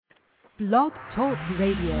Blog Talk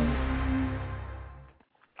Radio.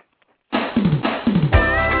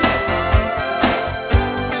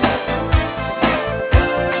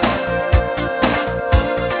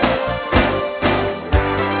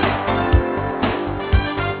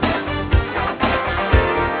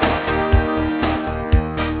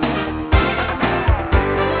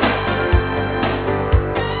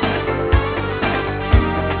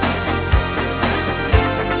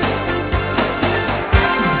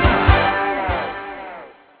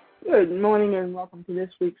 Good morning and welcome to this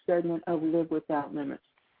week's segment of Live Without Limits.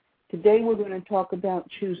 Today we're going to talk about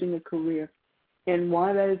choosing a career, and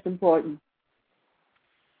why that is important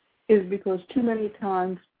is because too many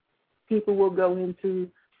times people will go into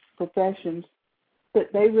professions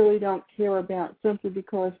that they really don't care about simply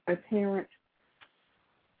because a parent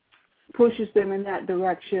pushes them in that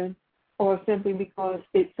direction, or simply because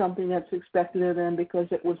it's something that's expected of them because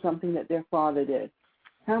it was something that their father did.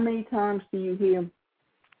 How many times do you hear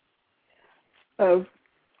of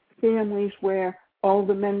families where all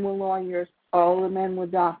the men were lawyers, all the men were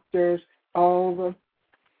doctors, all the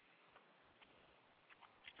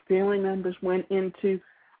family members went into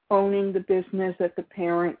owning the business that the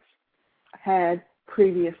parents had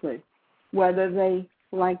previously, whether they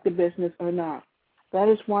liked the business or not? That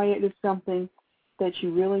is why it is something that you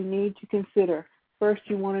really need to consider. First,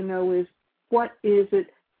 you want to know is, what is it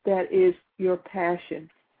that is your passion?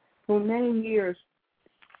 For many years,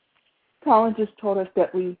 colleges taught us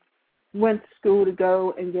that we went to school to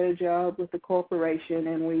go and get a job with the corporation,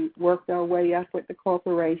 and we worked our way up with the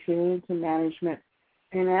corporation into management.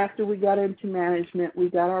 And after we got into management, we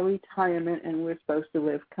got our retirement, and we're supposed to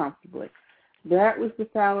live comfortably. That was the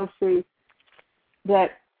fallacy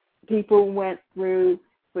that people went through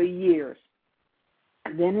for years.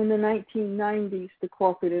 Then in the 1990s, the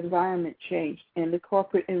corporate environment changed, and the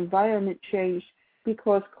corporate environment changed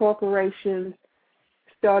because corporations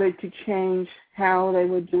started to change how they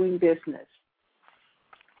were doing business.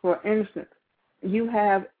 For instance, you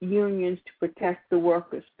have unions to protect the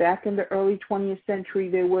workers. Back in the early 20th century,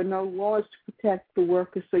 there were no laws to protect the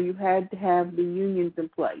workers, so you had to have the unions in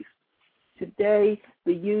place. Today,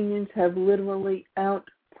 the unions have literally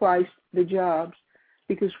outpriced the jobs,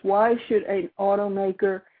 because why should an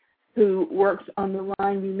automaker who works on the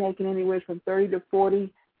line be making anywhere from $30 to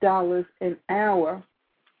 $40 an hour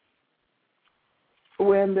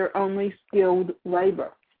when they're only skilled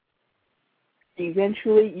labor?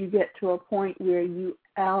 Eventually, you get to a point where you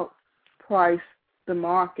outprice the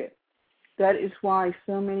market. That is why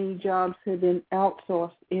so many jobs have been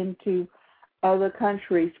outsourced into other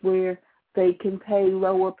countries where they can pay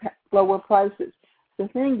lower prices. The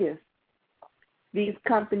thing is, these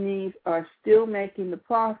companies are still making the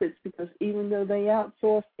profits because even though they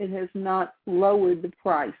outsource, it has not lowered the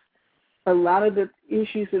price. A lot of the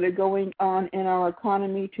issues that are going on in our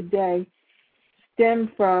economy today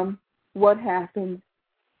stem from what happened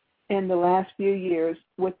in the last few years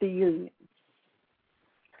with the unions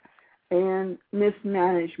and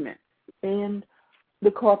mismanagement and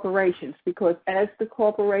the corporations, because as the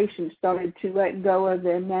corporations started to let go of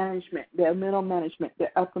their management, their middle management,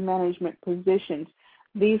 their upper management positions,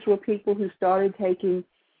 these were people who started taking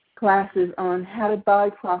classes on how to buy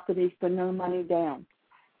property for no money down.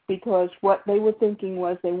 Because what they were thinking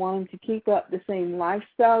was they wanted to keep up the same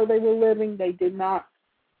lifestyle they were living. They did not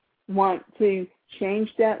want to change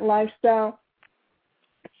that lifestyle.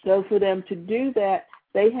 So for them to do that,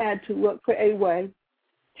 they had to look for a way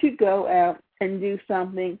to go out and do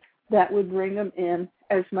something that would bring them in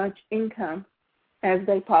as much income as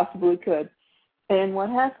they possibly could. And what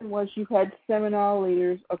happened was you had seminar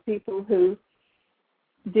leaders or people who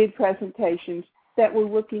did presentations that were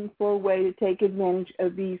looking for a way to take advantage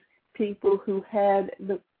of these people who had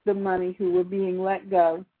the money, who were being let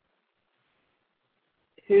go,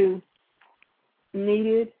 who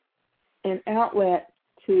needed an outlet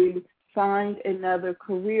to find another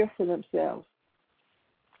career for themselves.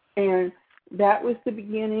 And that was the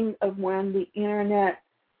beginning of when the internet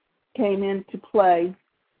came into play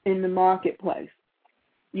in the marketplace.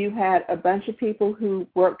 You had a bunch of people who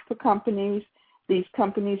worked for companies. These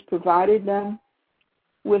companies provided them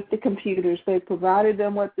with the computers. They provided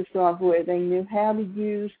them with the software. They knew how to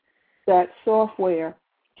use that software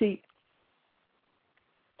to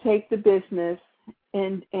take the business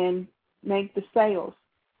and make the sales.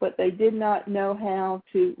 But they did not know how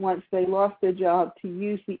to, once they lost their job, to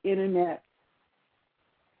use the internet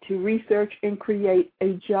to research and create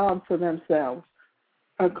a job for themselves,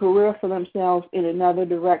 a career for themselves in another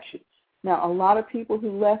direction. Now, a lot of people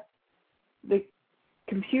who left the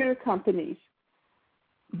computer companies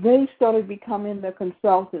they started becoming the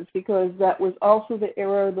consultants because that was also the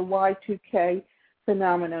era of the Y2K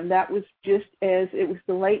phenomenon. That was just as it was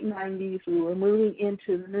the late 90s. We were moving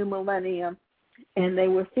into the new millennium, and they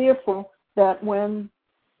were fearful that when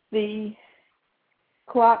the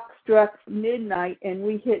clock struck midnight and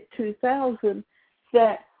we hit 2000,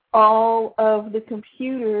 that all of the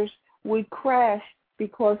computers would crash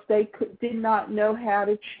because they did not know how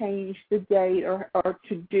to change the date or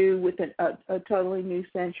to do with a totally new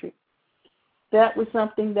century. That was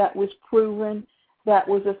something that was proven. That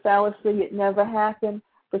was a fallacy. It never happened.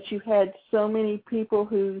 But you had so many people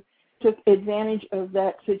who took advantage of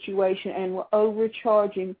that situation and were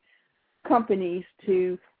overcharging companies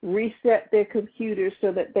to reset their computers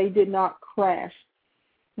so that they did not crash.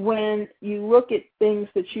 When you look at things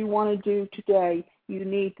that you want to do today, you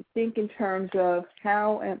need to think in terms of,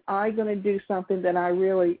 how am I going to do something that I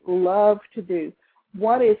really love to do?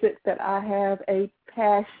 What is it that I have a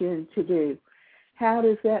passion to do? How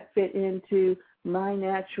does that fit into my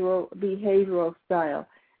natural behavioral style?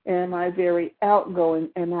 Am I very outgoing?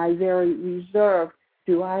 Am I very reserved?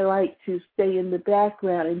 Do I like to stay in the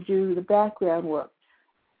background and do the background work?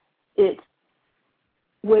 It's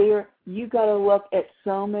where you got to look at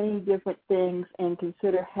so many different things and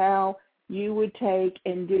consider how you would take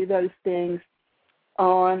and do those things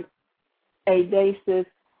on a basis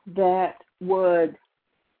that would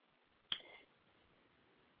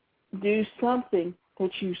do something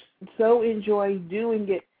that you so enjoy doing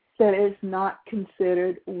it that is not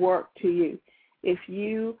considered work to you. If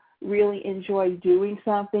you really enjoy doing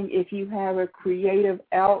something, if you have a creative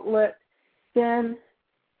outlet, then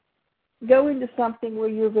go into something where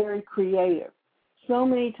you're very creative. So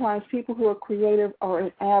many times people who are creative are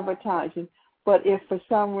in advertising, but if for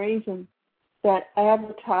some reason that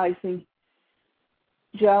advertising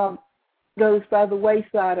job goes by the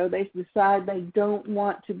wayside or they decide they don't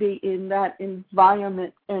want to be in that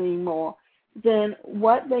environment anymore, then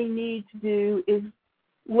what they need to do is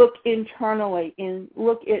look internally and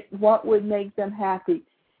look at what would make them happy.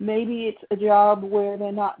 Maybe it's a job where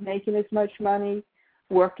they're not making as much money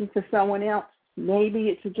working for someone else. Maybe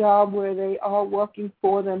it's a job where they are working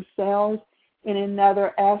for themselves in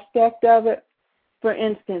another aspect of it. For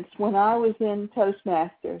instance, when I was in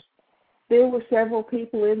Toastmasters, there were several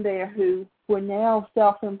people in there who were now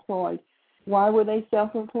self-employed. Why were they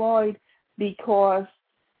self-employed? Because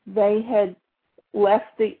they had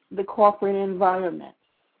left the corporate environment.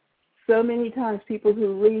 So many times people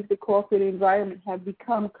who leave the corporate environment have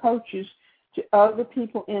become coaches to other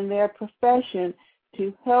people in their profession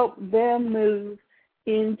to help them move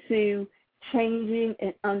into changing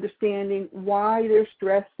and understanding why they're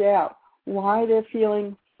stressed out, why they're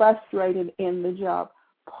feeling frustrated in the job.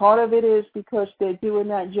 Part of it is because they're doing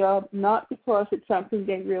that job not because it's something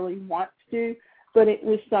they really want to do, but it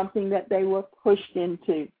was something that they were pushed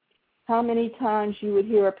into. How many times you would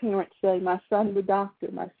hear a parent say, my son's the doctor,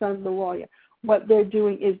 my son's the lawyer. What they're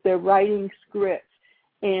doing is they're writing scripts.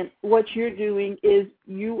 And what you're doing is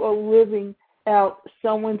you are living out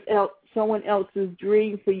someone else's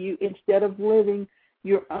dream for you instead of living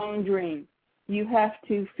your own dream. You have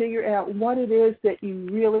to figure out what it is that you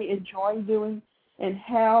really enjoy doing and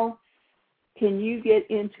how can you get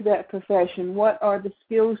into that profession. What are the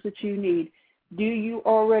skills that you need? Do you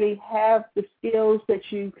already have the skills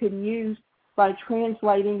that you can use by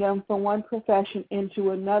translating them from one profession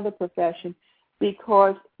into another profession?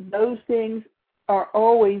 Because those things are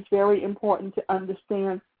always very important to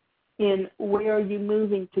understand in where you're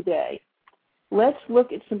moving today. Let's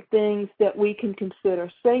look at some things that we can consider.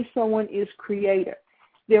 Say someone is creative.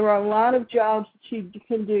 There are a lot of jobs that you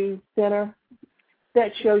can do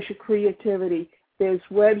that shows your creativity. There's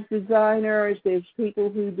web designers, there's people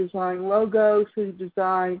who design logos, who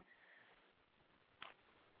design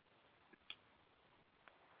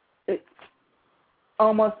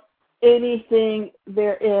almost anything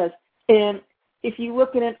there is. And if you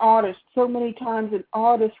look at an artist, so many times an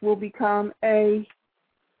artist will become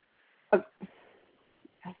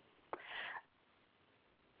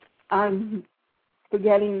I'm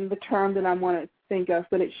forgetting the term that I want to think of,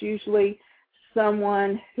 but it's usually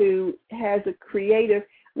someone who has a creative,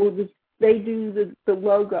 they do the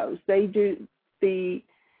logos, they do they're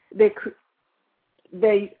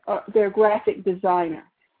a graphic designer.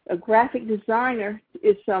 A graphic designer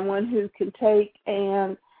is someone who can take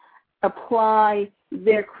and apply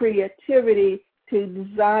their creativity to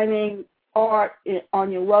designing art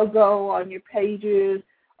on your logo, on your pages,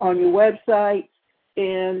 on your website,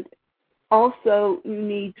 and also you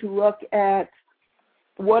need to look at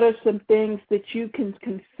what are some things that you can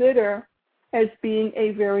consider as being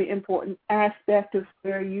a very important aspect of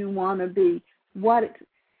where you want to be.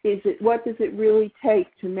 What does it really take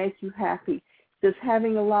to make you happy? Does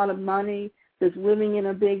having a lot of money, does living in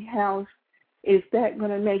a big house, is that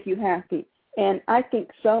going to make you happy? And I think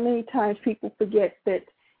so many times people forget that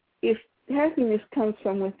if happiness comes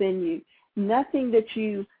from within you, nothing that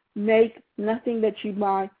you make, nothing that you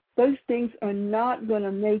buy, those things are not going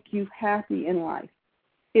to make you happy in life.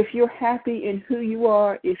 If you're happy in who you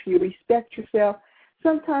are, if you respect yourself,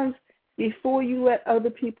 sometimes before you let other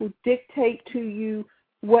people dictate to you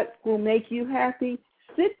what will make you happy,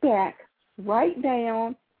 sit back, write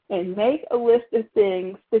down, and make a list of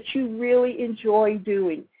things that you really enjoy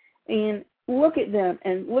doing. And look at them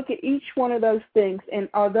and look at each one of those things. And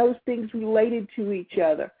are those things related to each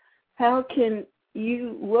other? How can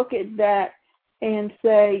you look at that and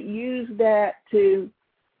say, use that to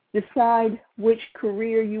decide which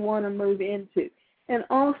career you want to move into? And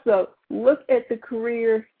also, look at the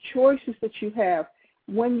career choices that you have.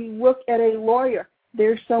 When you look at a lawyer,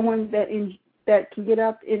 there's someone that can get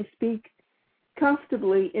up and speak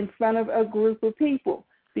comfortably in front of a group of people.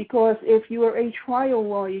 Because if you are a trial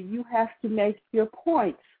lawyer, you have to make your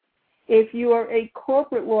points. If you are a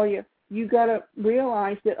corporate lawyer, you got to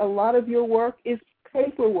realize that a lot of your work is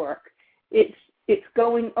paperwork. It's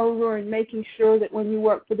going over and making sure that when you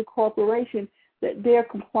work for the corporation, that they're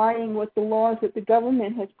complying with the laws that the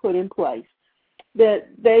government has put in place, that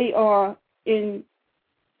they are in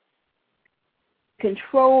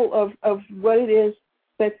control of what it is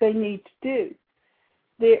that they need to do.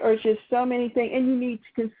 There are just so many things, and you need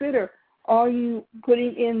to consider, are you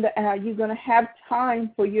putting in are you going to have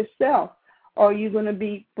time for yourself? Are you going to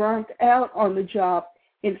be burnt out on the job?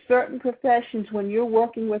 In certain professions, when you're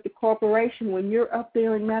working with a corporation, when you're up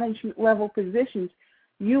there in management level positions,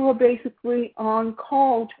 you are basically on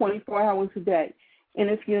call 24 hours a day. And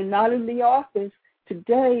if you're not in the office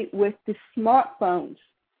today with the smartphones,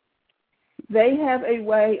 they have a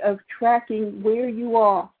way of tracking where you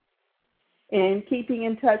are and keeping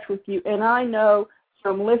in touch with you. And I know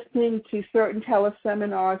from listening to certain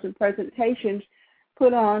teleseminars and presentations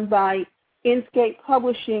put on by Inscape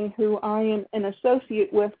Publishing, who I am an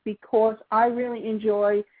associate with, because I really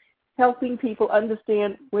enjoy helping people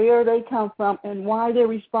understand where they come from and why they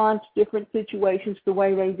respond to different situations the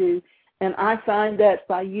way they do. And I find that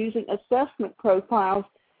by using assessment profiles,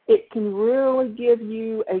 it can really give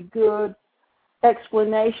you a good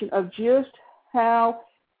explanation of just how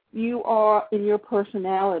you are in your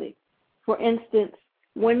personality. For instance,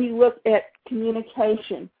 when you look at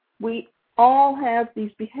communication, we all have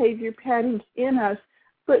these behavior patterns in us,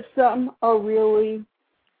 but some are really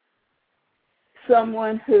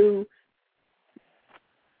someone who,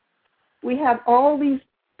 we have all these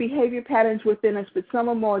behavior patterns within us, but some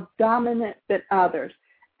are more dominant than others.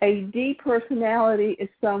 A D personality is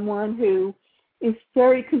someone who is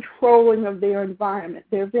very controlling of their environment.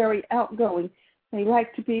 They're very outgoing. They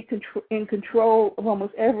like to be in control of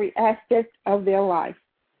almost every aspect of their life.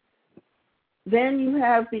 Then you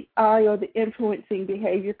have the I, or the influencing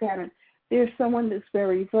behavior pattern. There's someone that's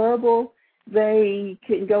very verbal. They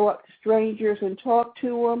can go up to strangers and talk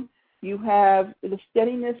to them. You have the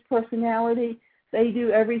steadiness personality. They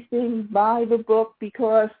do everything by the book,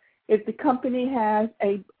 because if the company has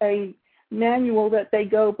a manual that they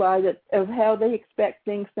go by of how they expect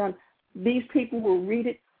things done, these people will read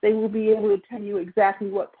it. They will be able to tell you exactly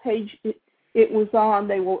what page it was on.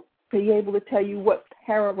 They will be able to tell you what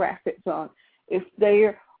paragraph it's on. If they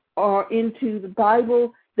are into the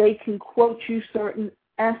Bible, they can quote you certain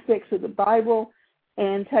aspects of the Bible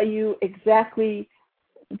and tell you exactly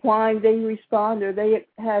why they respond, or they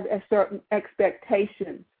have a certain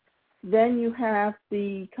expectation. Then you have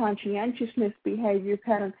the conscientiousness behavior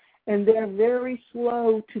pattern, and they're very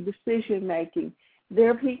slow to decision making.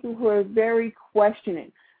 They're people who are very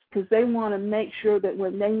questioning, because they want to make sure that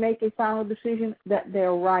when they make a final decision that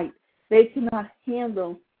they're right. They cannot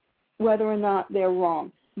handle whether or not they're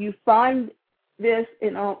wrong. You find this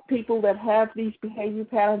in people that have these behavior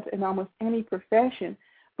patterns in almost any profession,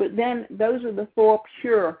 but then those are the four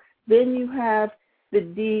pure. Then you have the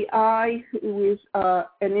DI, who is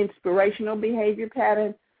an inspirational behavior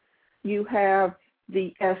pattern. You have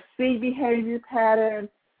the SC behavior pattern.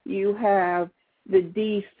 You have the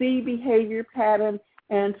DC behavior pattern.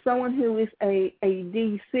 And someone who is a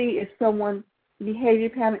DC is someone, behavior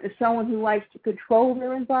pattern is someone who likes to control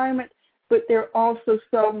their environment, but they're also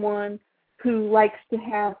someone who likes to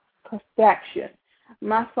have perfection.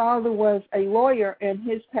 My father was a lawyer, and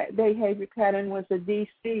his behavior pattern was a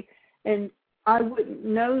DC, and I wouldn't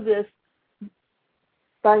know this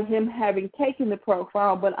by him having taken the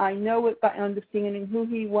profile, but I know it by understanding who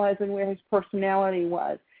he was and where his personality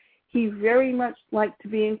was. He very much liked to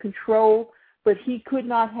be in control, but he could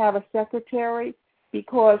not have a secretary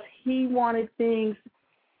because he wanted things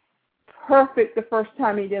perfect the first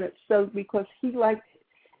time he did it. So because he liked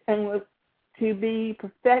and was to be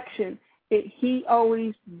perfection, he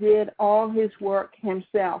always did all his work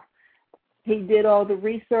himself. He did all the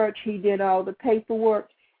research. He did all the paperwork.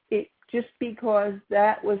 Just because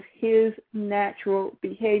that was his natural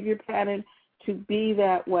behavior pattern to be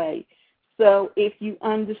that way. So if you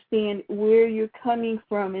understand where you're coming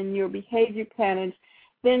from in your behavior patterns,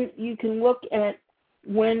 then you can look at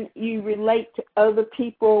when you relate to other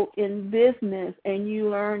people in business and you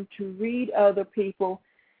learn to read other people,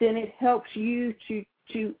 then it helps you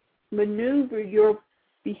to maneuver your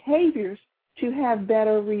behaviors to have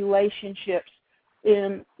better relationships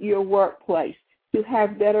in your workplace, to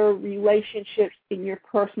have better relationships in your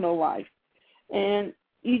personal life. And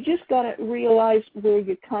you just got to realize where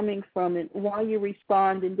you're coming from and why you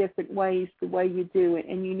respond in different ways the way you do it.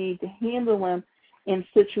 And you need to handle them in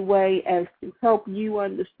such a way as to help you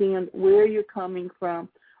understand where you're coming from,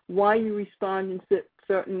 why you respond in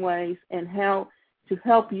certain ways, and how to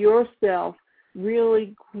help yourself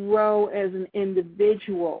really grow as an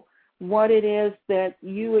individual, what it is that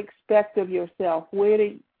you expect of yourself, where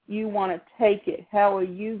do you want to take it, how are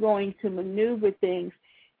you going to maneuver things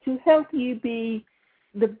to help you be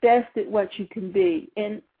the best at what you can be.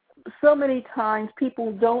 And so many times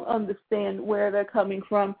people don't understand where they're coming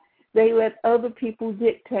from. They let other people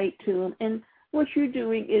dictate to them. And what you're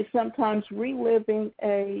doing is sometimes reliving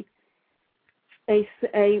a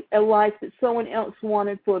life that someone else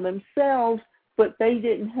wanted for themselves, but they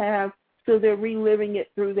didn't have, so they're reliving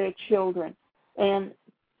it through their children. And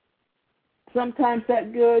sometimes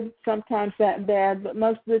that's good, sometimes that's bad, but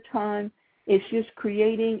most of the time it's just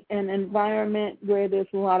creating an environment where there's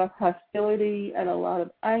a lot of hostility and a lot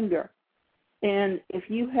of anger. And if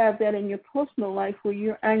you have that in your personal life where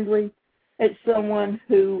you're angry at someone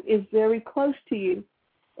who is very close to you,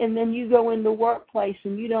 and then you go in the workplace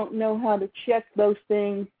and you don't know how to check those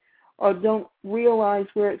things or don't realize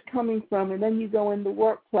where it's coming from, and then you go in the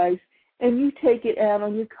workplace and you take it out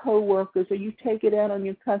on your coworkers or you take it out on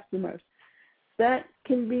your customers, that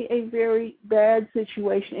can be a very bad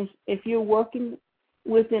situation. If you're working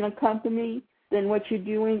within a company, then what you're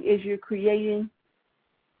doing is you're creating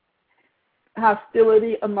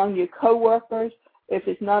hostility among your coworkers. If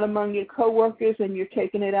it's not among your coworkers and you're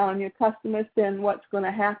taking it out on your customers, then what's going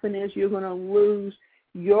to happen is you're going to lose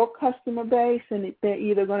your customer base, and they're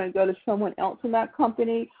either going to go to someone else in that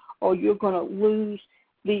company, or you're going to lose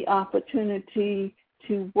the opportunity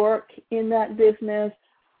to work in that business.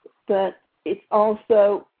 But it's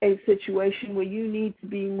also a situation where you need to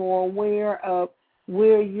be more aware of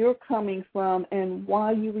where you're coming from and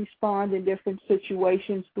why you respond in different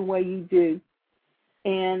situations the way you do.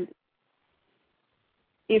 And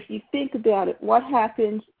if you think about it, what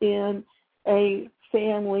happens in a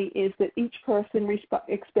family is that each person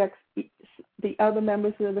expects the other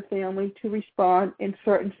members of the family to respond in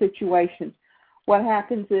certain situations. What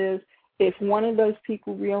happens is, if one of those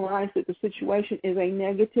people realize that the situation is a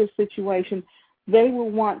negative situation, they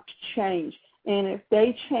will want to change. And if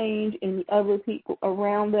they change and the other people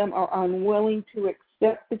around them are unwilling to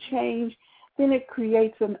accept the change, then it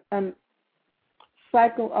creates a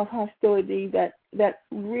cycle of hostility that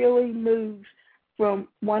really moves from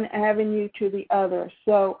one avenue to the other.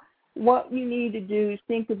 So what you need to do is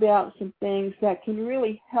think about some things that can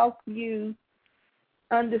really help you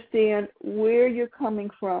understand where you're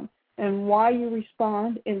coming from and why you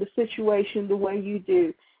respond in the situation the way you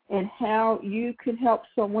do, and how you can help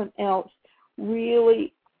someone else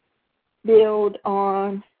really build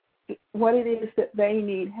on what it is that they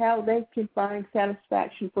need, how they can find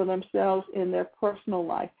satisfaction for themselves in their personal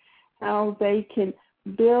life, how they can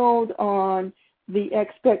build on the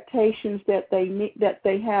expectations that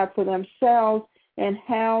they have for themselves, and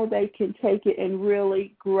how they can take it and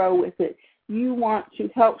really grow with it. You want to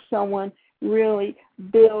help someone really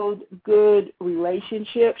build good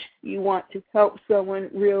relationships. You want to help someone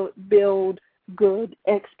build good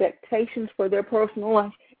expectations for their personal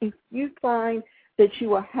life. If you find that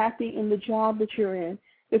you are happy in the job that you're in,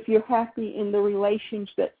 if you're happy in the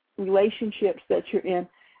relationships that you're in,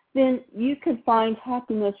 then you can find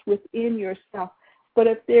happiness within yourself. But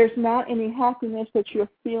if there's not any happiness that you're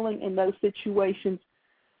feeling in those situations,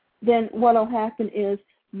 then what will happen is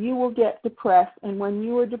you will get depressed, and when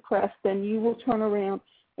you are depressed, then you will turn around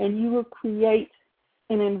and you will create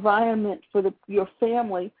an environment for your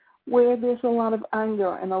family where there's a lot of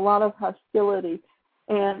anger and a lot of hostility,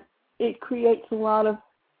 and it creates a lot of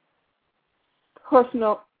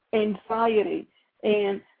personal anxiety.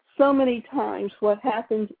 And so many times what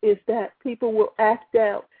happens is that people will act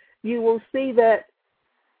out you will see that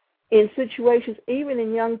in situations, even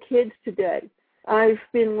in young kids today. I've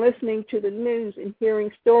been listening to the news and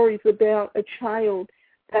hearing stories about a child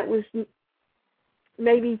that was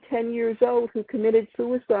maybe 10 years old who committed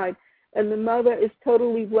suicide, and the mother is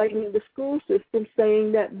totally blaming the school system,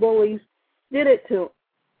 saying that bullies did it to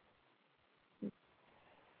him.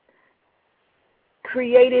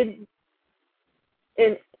 Created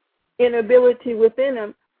an inability within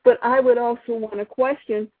him. But I would also want to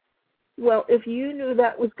question, well, if you knew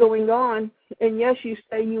that was going on, and yes, you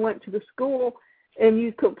say you went to the school and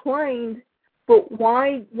you complained, but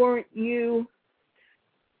why weren't you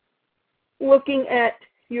looking at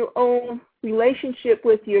your own relationship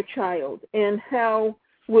with your child, and how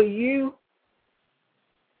were you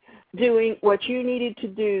doing what you needed to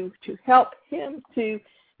do to help him to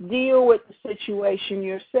deal with the situation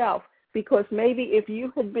yourself? Because maybe if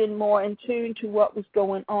you had been more in tune to what was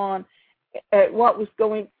going on in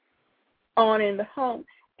the home,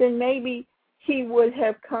 then maybe he would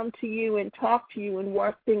have come to you and talked to you and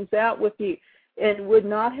worked things out with you, and would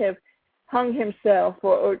not have hung himself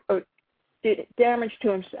or did damage to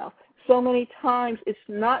himself. So many times it's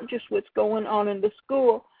not just what's going on in the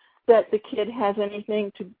school that the kid has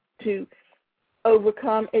anything to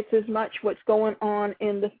overcome. It's as much what's going on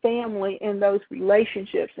in the family, in those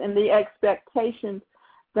relationships, and the expectations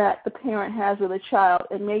that the parent has of the child.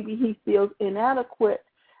 And maybe he feels inadequate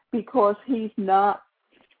because he's not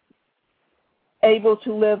able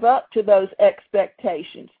to live up to those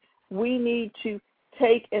expectations. We need to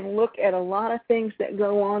take and look at a lot of things that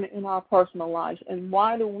go on in our personal lives, and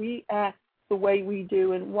why do we act the way we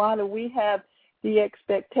do, and why do we have the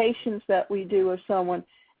expectations that we do of someone,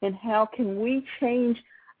 and how can we change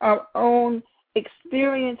our own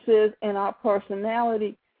experiences and our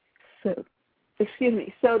personality so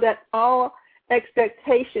that our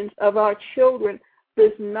expectations of our children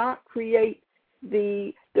does not create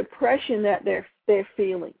the depression that they're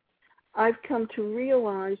feeling. I've come to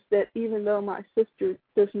realize that even though my sister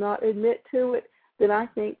does not admit to it, that I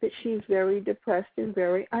think that she's very depressed and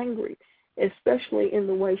very angry, especially in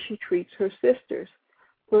the way she treats her sisters.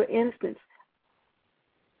 For instance,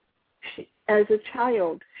 as a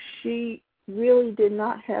child, she really did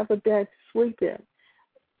not have a bed to sleep in,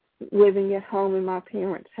 living at home in my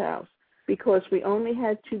parents' house, because we only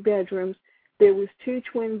had 2 bedrooms. There was 2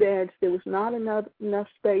 twin beds. There was not enough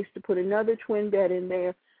space to put another twin bed in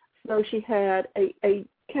there. So she had a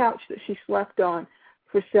couch that she slept on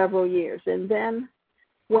for several years. And then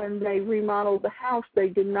when they remodeled the house, they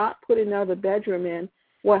did not put another bedroom in.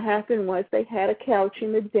 What happened was they had a couch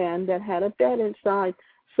in the den that had a bed inside.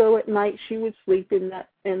 So at night she would sleep on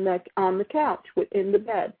the couch in the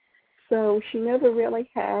bed. So she never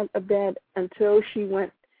really had a bed until she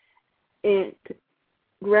went and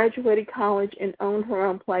graduated college and owned her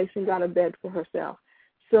own place and got a bed for herself.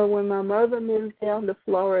 So when my mother moved down to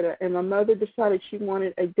Florida, and my mother decided she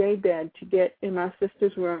wanted a day bed to get in my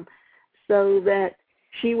sister's room so that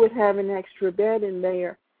she would have an extra bed in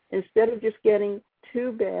there, instead of just getting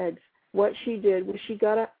 2 beds, what she did was she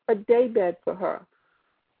got a day bed for her.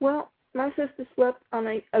 Well, my sister slept on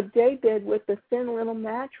a day bed with a thin little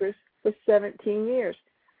mattress for 17 years.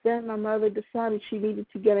 Then my mother decided she needed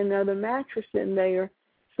to get another mattress in there,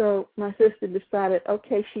 so my sister decided,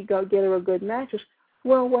 okay, she'd go get her a good mattress.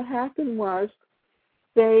 Well, what happened was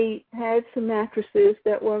they had some mattresses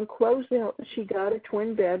that were on closeout. She got a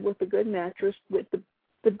twin bed with a good mattress with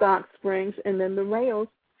the box springs and then the rails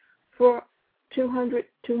for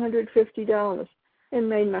 $250 and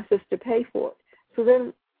made my sister pay for it. So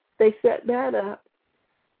then they set that up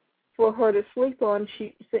for her to sleep on.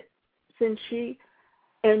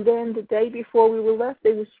 And then the day before we were left,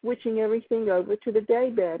 they were switching everything over to the day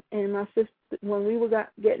bed. And my sister, when we were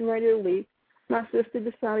getting ready to leave, my sister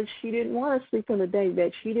decided she didn't want to sleep on the day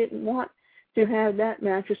bed. She didn't want to have that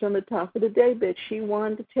mattress on the top of the day bed. She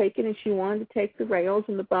wanted to take it, and she wanted to take the rails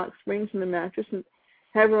and the box springs and the mattress and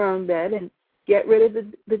have her own bed and get rid of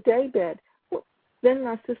the day bed. Well, then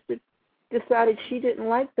my sister decided she didn't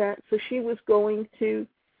like that, so she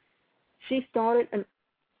started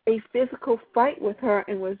a physical fight with her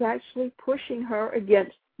and was actually pushing her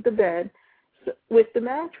against the bed with the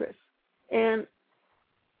mattress. And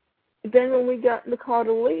then when we got in the car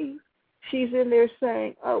to leave, she's in there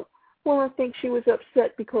saying, oh, well, I think she was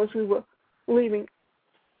upset because we were leaving.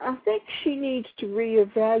 I think she needs to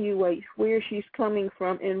reevaluate where she's coming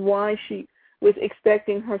from and why she was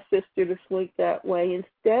expecting her sister to sleep that way,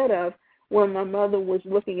 instead of when my mother was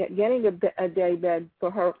looking at getting a day bed for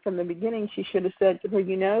her from the beginning, she should have said to her,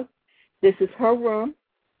 you know, this is her room.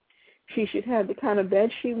 She should have the kind of bed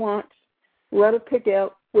she wants. Let her pick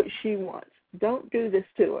out what she wants. Don't do this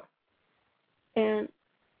to her. And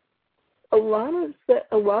a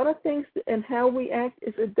lot of things and how we act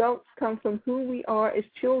as adults come from who we are as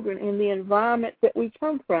children and the environment that we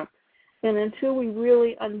come from. And until we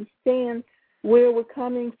really understand where we're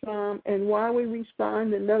coming from and why we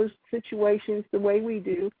respond in those situations the way we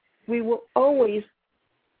do, we will always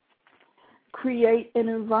create an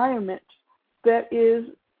environment that is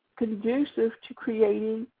conducive to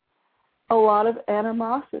creating a lot of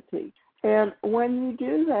animosity. And when you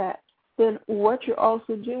do that, then what you're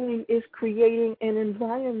also doing is creating an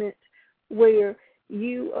environment where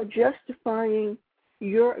you are justifying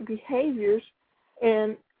your behaviors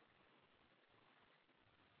and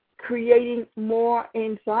creating more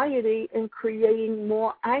anxiety and creating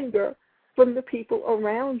more anger from the people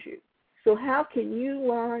around you. So how can you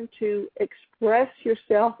learn to express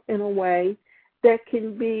yourself in a way that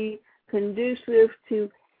can be conducive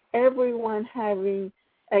to everyone having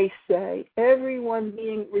a say, everyone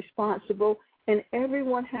being responsible, and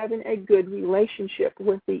everyone having a good relationship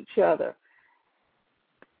with each other?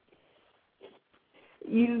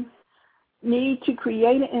 You need to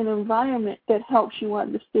create an environment that helps you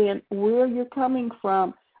understand where you're coming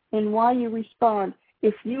from and why you respond.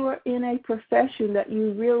 If you are in a profession that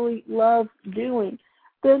you really love doing,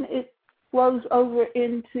 then it flows over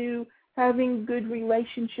into having good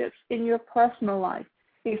relationships in your personal life.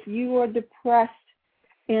 If you are depressed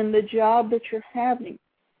in the job that you're having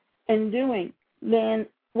and doing, then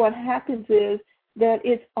what happens is that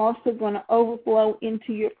it's also going to overflow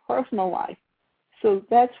into your personal life. So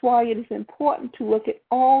that's why it is important to look at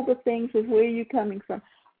all the things of where you're coming from.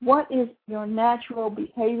 What is your natural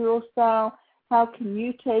behavioral style? How can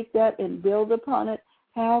you take that and build upon it?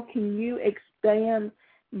 How can you expand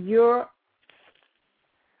your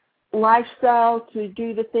lifestyle to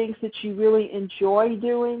do the things that you really enjoy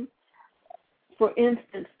doing? For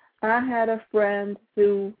instance, I had a friend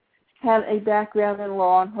who had a background in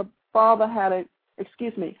law, and her brother had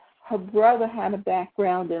a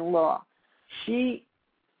background in law. She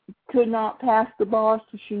could not pass the bar,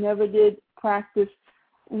 so she never did practice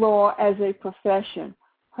law as a profession.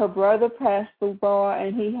 Her brother passed the bar,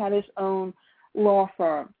 and he had his own law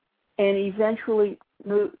firm, and eventually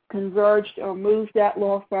moved that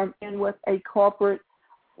law firm in with a corporate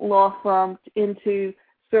law firm into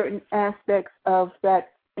certain aspects of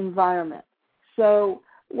that environment. So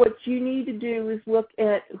what you need to do is look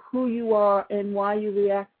at who you are and why you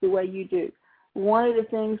react the way you do. One of the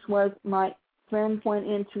things was my friend went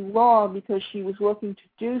into law because she was looking to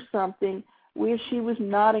do something where she was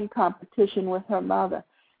not in competition with her mother.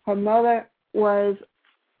 Her mother was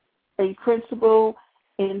a principal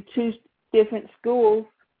in 2 different schools,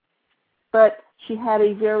 but she had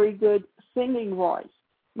a very good singing voice.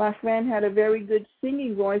 My friend had a very good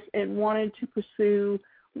singing voice and wanted to pursue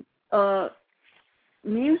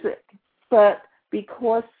music, but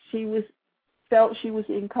because she felt she was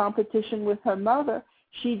in competition with her mother,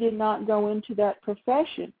 she did not go into that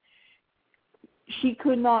profession. She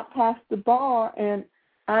could not pass the bar, and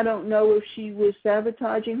I don't know if she was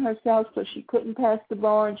sabotaging herself so she couldn't pass the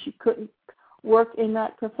bar and she couldn't work in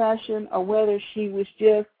that profession, or whether she was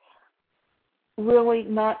just really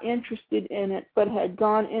not interested in it but had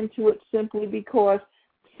gone into it simply because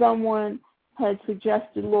someone had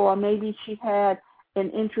suggested law. Maybe she had an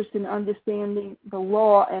interest in understanding the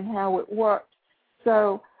law and how it worked.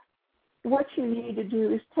 So what you need to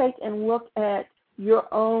do is take and look at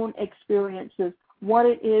your own experiences, what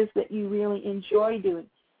it is that you really enjoy doing.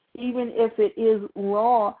 Even if it is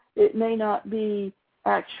law, it may not be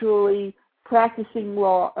actually practicing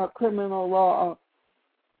law or criminal law or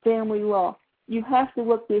family law. You have to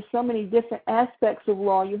look, there's so many different aspects of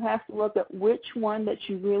law, you have to look at which one that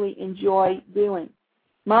you really enjoy doing.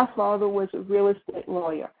 My father was a real estate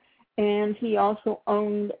lawyer, and he also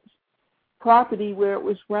owned property where it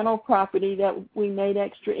was rental property that we made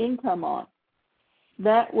extra income on.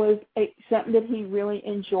 That was something that he really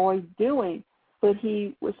enjoyed doing, but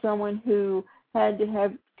he was someone who had to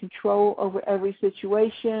have control over every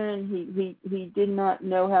situation. He did not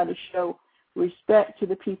know how to show respect to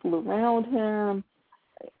the people around him.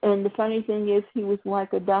 And the funny thing is, he was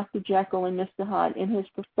like a Dr. Jekyll and Mr. Hyde. In his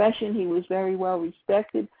profession, he was very well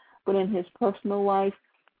respected, but in his personal life,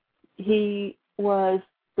 he was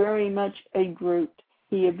very much a brute.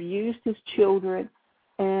 He abused his children,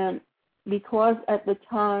 and because at the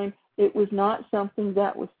time it was not something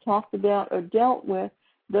that was talked about or dealt with,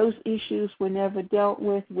 those issues were never dealt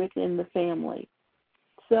with within the family.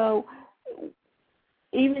 So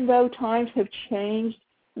even though times have changed,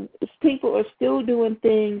 people are still doing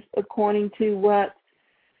things according to what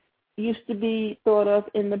used to be thought of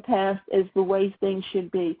in the past as the way things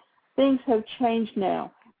should be. Things have changed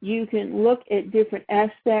now. You can look at different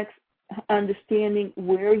aspects, understanding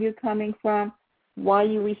where you're coming from, why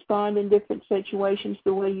you respond in different situations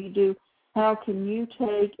the way you do. How can you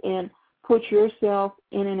take and put yourself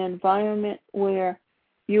in an environment where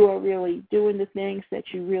you are really doing the things that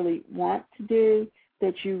you really want to do,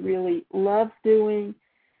 that you really love doing,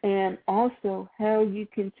 and also how you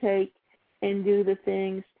can take and do the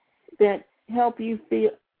things that help you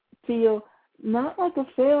feel not like a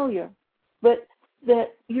failure, but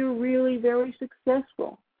that you're really very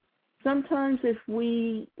successful. Sometimes if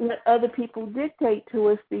we let other people dictate to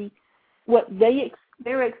us what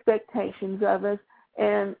their expectations of us,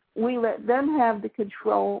 and we let them have the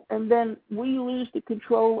control, and then we lose the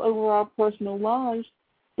control over our personal lives,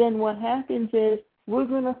 then what happens is we're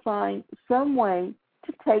going to find some way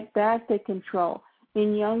to take back the control.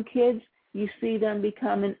 In young kids, you see them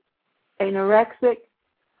becoming anorexic,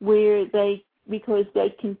 where because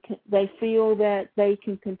they feel that they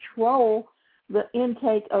can control the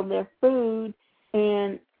intake of their food,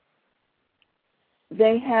 and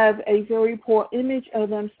they have a very poor image of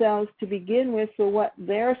themselves to begin with. So what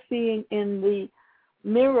they're seeing in the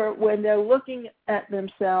mirror when they're looking at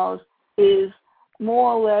themselves is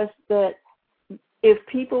more or less that if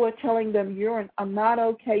people are telling them you're a not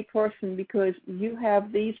okay person because you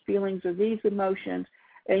have these feelings or these emotions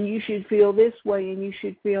and you should feel this way and you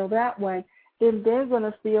should feel that way, then they're going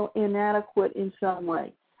to feel inadequate in some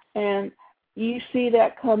way. And you see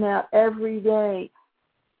that come out every day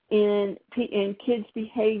in kids'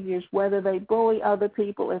 behaviors, whether they bully other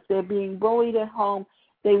people. If they're being bullied at home,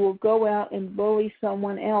 they will go out and bully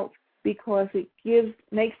someone else because it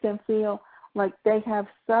makes them feel like they have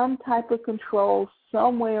some type of control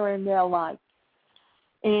somewhere in their life.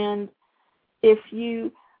 And if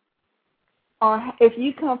you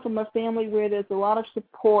come from a family where there's a lot of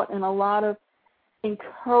support and a lot of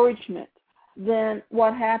encouragement, then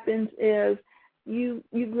what happens is you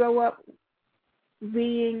grow up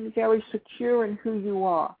being very secure in who you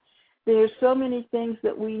are. There's so many things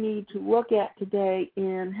that we need to look at today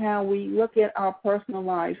in how we look at our personal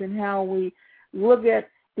lives and how we look at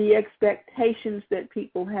the expectations that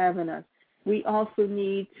people have in us. We also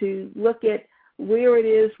need to look at where it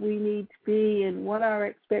is we need to be and what our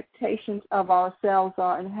expectations of ourselves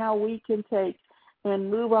are and how we can take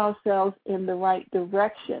and move ourselves in the right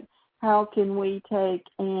direction. How can we take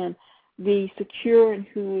and be secure in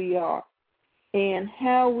who we are? And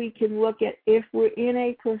how we can look at if we're in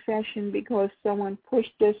a profession because someone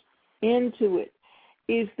pushed us into it.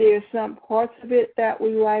 Is there some parts of it that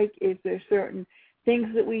we like? Is there certain things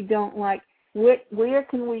that we don't like? Where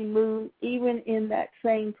can we move even in that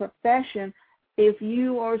same profession? If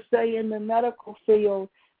you are, say, in the medical field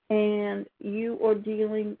and you are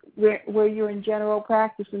dealing where you're in general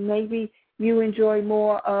practice and maybe you enjoy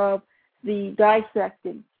more of the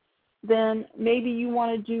dissecting, then maybe you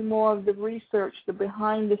want to do more of the research, the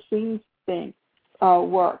behind-the-scenes thing,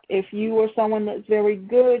 work. If you are someone that's very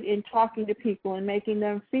good in talking to people and making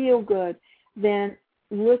them feel good, then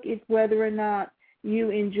look at whether or not you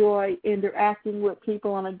enjoy interacting with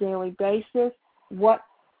people on a daily basis,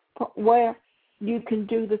 where you can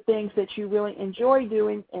do the things that you really enjoy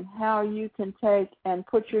doing, and how you can take and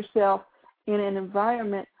put yourself in an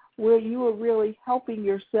environment where you are really helping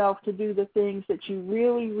yourself to do the things that you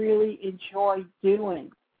really, really enjoy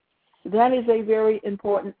doing. That is a very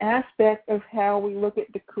important aspect of how we look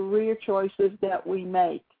at the career choices that we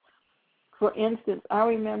make. For instance, I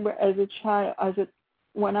remember as a child,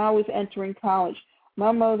 when I was entering college,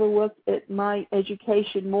 my mother looked at my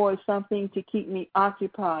education more as something to keep me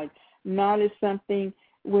occupied, not as something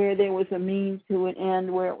where there was a means to an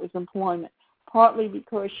end, where it was employment, partly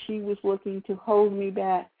because she was looking to hold me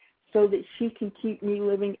back so that she can keep me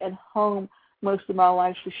living at home most of my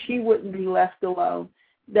life so she wouldn't be left alone.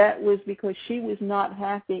 That was because she was not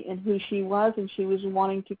happy in who she was, and she was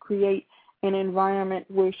wanting to create an environment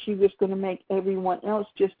where she was going to make everyone else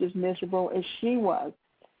just as miserable as she was.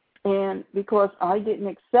 And because I didn't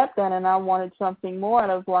accept that and I wanted something more out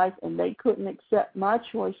of life and they couldn't accept my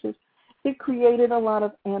choices, it created a lot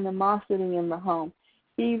of animosity in the home.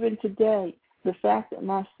 Even today, the fact that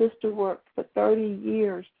my sister worked for 30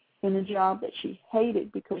 years in a job that she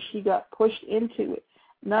hated because she got pushed into it,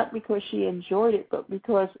 not because she enjoyed it, but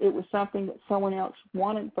because it was something that someone else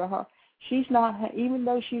wanted for her. She's not, even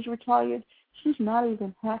though she's retired, she's not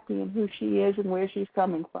even happy in who she is and where she's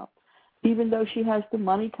coming from. Even though she has the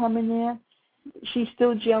money coming in, she's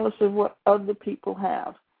still jealous of what other people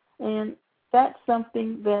have. And that's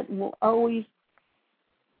something that will always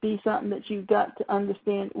be something that you've got to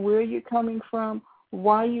understand where you're coming from,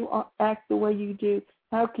 why you act the way you do,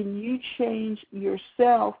 how can you change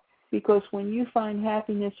yourself because when you find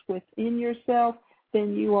happiness within yourself,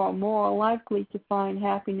 then you are more likely to find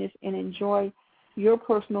happiness and enjoy your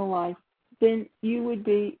personal life than you would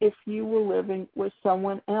be if you were living with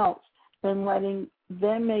someone else and letting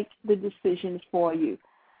them make the decisions for you.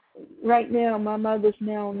 Right now, my mother's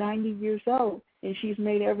now 90 years old, and she's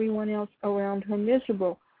made everyone else around her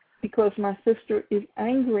miserable because my sister is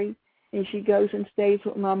angry and she goes and stays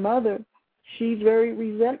with my mother. She's very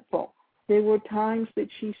resentful. There were times that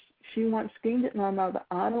she once screamed at my mother,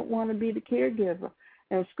 "I don't want to be the caregiver,"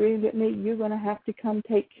 and screamed at me, "You're going to have to come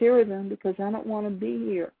take care of them because I don't want to be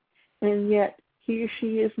here." And yet here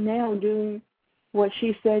she is now doing what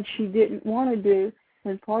she said she didn't want to do,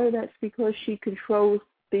 and part of that's because she controls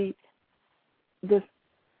the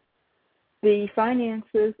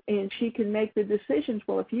finances, and she can make the decisions.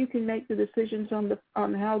 Well, if you can make the decisions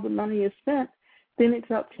on how the money is spent, then it's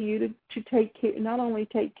up to you to take care, not only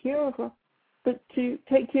take care of her, but to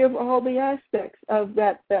take care of all the aspects of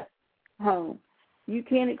that home. You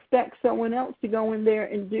can't expect someone else to go in there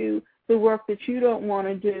and do the work that you don't want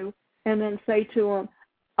to do, and then say to them,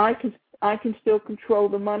 I can still control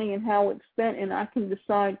the money and how it's spent, and I can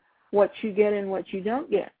decide what you get and what you don't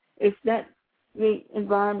get. If that's the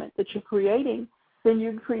environment that you're creating, then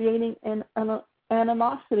you're creating an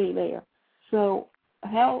animosity there. So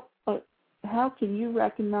how can you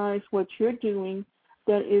recognize what you're doing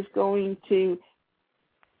that is going to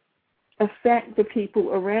affect the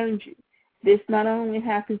people around you? This not only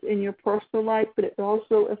happens in your personal life, but it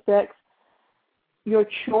also affects your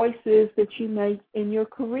choices that you make in your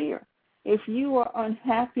career. If you are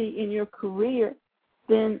unhappy in your career,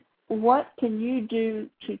 then what can you do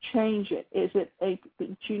to change it? Is it that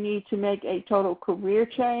you need to make a total career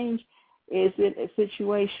change? Is it a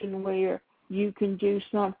situation where you can do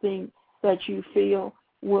something that you feel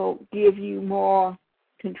will give you more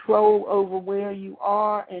control over where you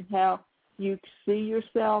are and how you see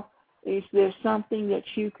yourself? Is there something that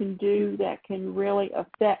you can do that can really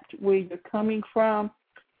affect where you're coming from?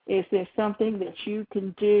 Is there something that you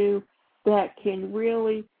can do that can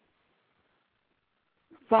really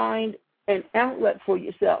find an outlet for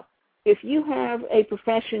yourself? If you have a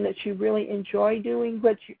profession that you really enjoy doing,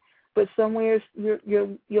 but somewhere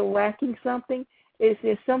you're lacking something, is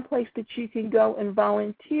there some place that you can go and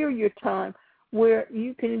volunteer your time where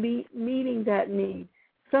you can be meeting that need?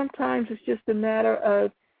 Sometimes it's just a matter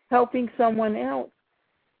of helping someone else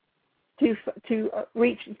to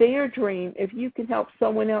reach their dream. If you can help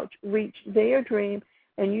someone else reach their dream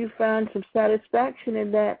and you find some satisfaction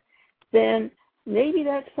in that, then maybe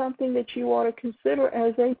that's something that you ought to consider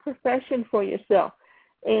as a profession for yourself.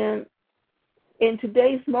 And in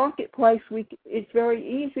today's marketplace, it's very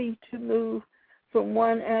easy to move from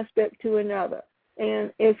one aspect to another.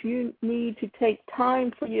 And if you need to take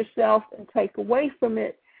time for yourself and take away from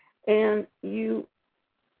it, and you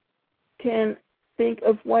can think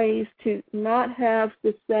of ways to not have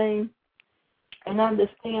the same, and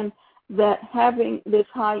understand that having this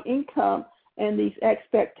high income and these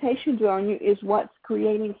expectations on you is what's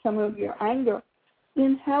creating some of your anger,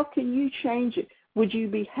 then how can you change it? Would you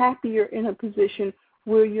be happier in a position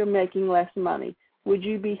where you're making less money? Would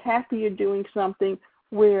you be happier doing something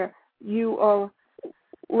where you are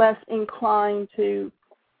less inclined to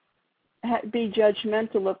be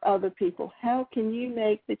judgmental of other people? How can you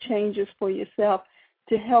make the changes for yourself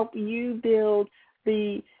to help you build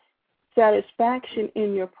the satisfaction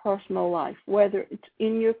in your personal life, whether it's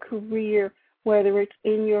in your career, whether it's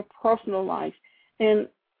in your personal life? And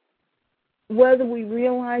whether we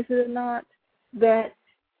realize it or not, that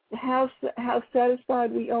how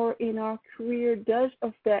satisfied we are in our career does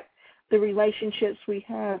affect the relationships we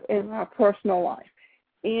have in our personal life.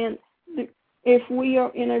 And if we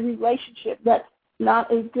are in a relationship that's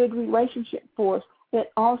not a good relationship for us,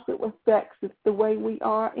 that also affects the way we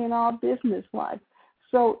are in our business life.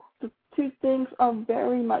 So the two things are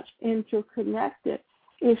very much interconnected.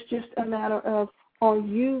 It's just a matter of, are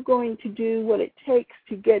you going to do what it takes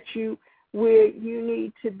to get you where you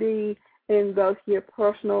need to be in both your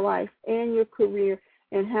personal life and your career,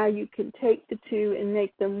 and how you can take the two and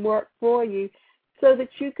make them work for you so that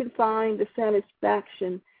you can find the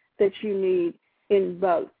satisfaction that you need in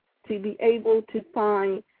both, to be able to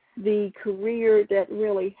find the career that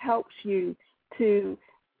really helps you to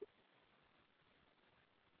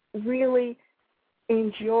really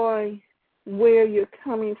enjoy where you're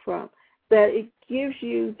coming from, that it gives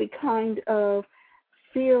you the kind of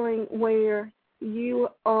feeling where you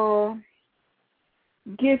are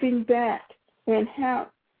giving back. And how,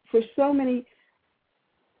 for so many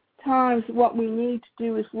times, what we need to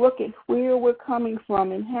do is look at where we're coming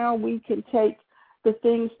from and how we can take the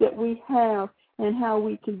things that we have and how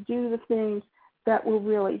we can do the things that will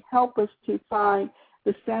really help us to find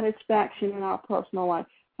the satisfaction in our personal life,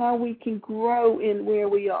 how we can grow in where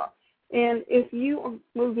we are. And if you are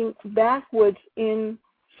moving backwards in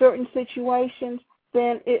certain situations,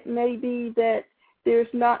 then it may be that there's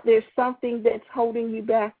something that's holding you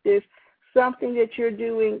back. There's something that you're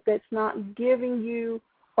doing that's not giving you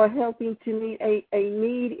or helping to meet a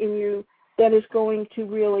need in you that is going to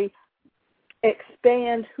really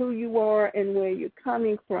expand who you are and where you're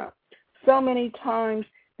coming from. So many times,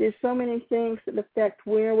 there's so many things that affect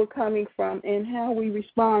where we're coming from and how we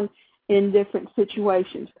respond in different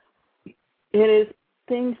situations. It is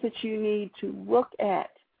things that you need to look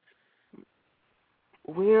at.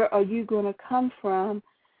 Where are you going to come from,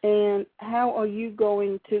 and how are you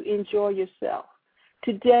going to enjoy yourself?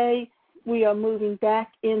 Today, we are moving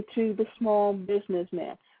back into the small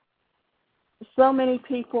businessman. So many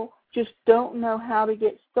people just don't know how to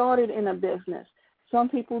get started in a business. Some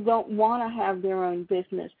people don't want to have their own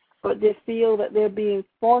business, but they feel that they're being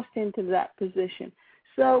forced into that position.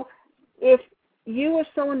 So if you are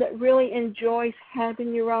someone that really enjoys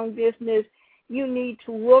having your own business, you need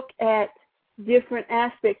to look at different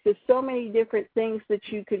aspects. There's so many different things that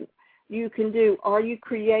you can do. Are you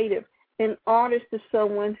creative? An artist is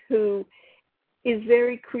someone who is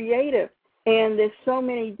very creative, and there's so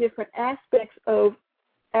many different aspects of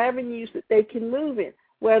avenues that they can move in,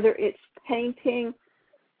 whether it's painting,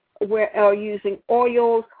 or using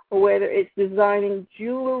oils, or whether it's designing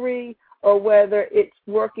jewelry, or whether it's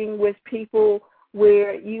working with people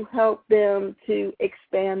where you help them to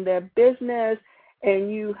expand their business,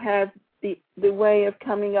 and you have the way of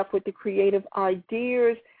coming up with the creative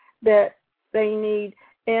ideas that they need.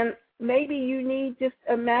 And maybe you need just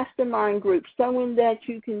a mastermind group, someone that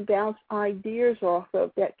you can bounce ideas off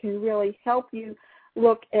of that can really help you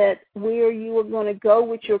look at where you are going to go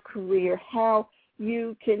with your career, how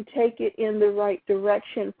you can take it in the right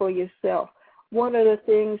direction for yourself. What are the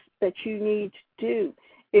things that you need to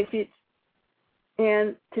do?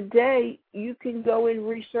 And today you can go and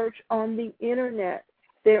research on the internet.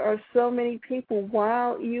 There are so many people,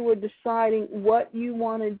 while you are deciding what you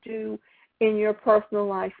want to do in your personal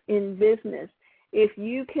life, in business, if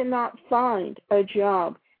you cannot find a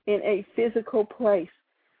job in a physical place,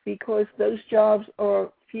 because those jobs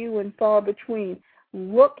are few and far between,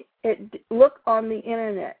 look on the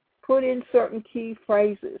internet, put in certain key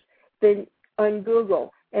phrases, then on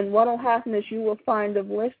Google, and what will happen is you will find a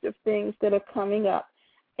list of things that are coming up.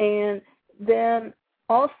 And then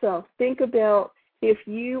also think about, if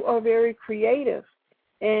you are very creative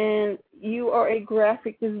and you are a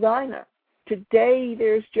graphic designer, today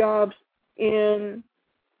there's jobs in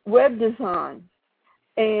web design.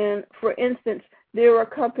 And for instance, there are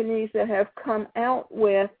companies that have come out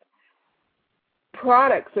with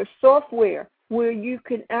products or software where you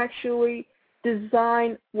can actually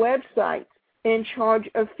design websites and charge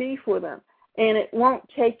a fee for them. And it won't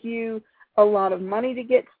take you a lot of money to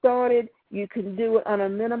get started. You can do it on a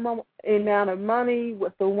minimum amount of money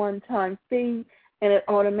with a one-time fee, and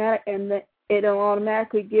it'll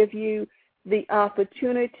automatically give you the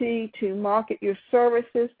opportunity to market your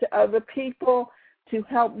services to other people, to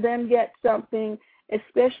help them get something,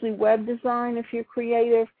 especially web design. If you're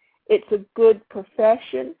creative, it's a good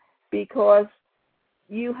profession because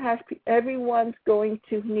everyone's going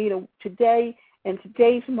to need today, in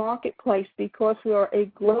today's marketplace, because we are a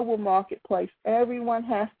global marketplace, everyone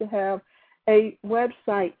has to have a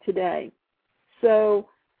website today. So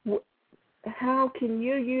how can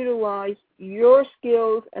you utilize your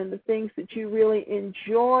skills and the things that you really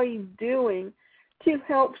enjoy doing to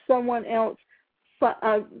help someone else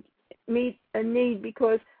meet a need?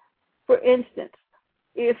 Because, for instance,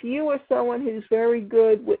 if you are someone who's very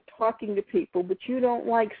good with talking to people, but you don't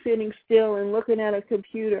like sitting still and looking at a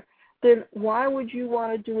computer, then why would you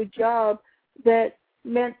want to do a job that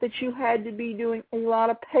meant that you had to be doing a lot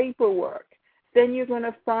of paperwork? Then you're going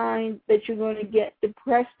to find that you're going to get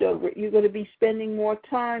depressed over it. You're going to be spending more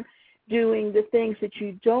time doing the things that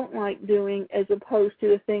you don't like doing as opposed to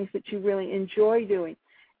the things that you really enjoy doing.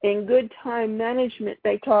 In good time management,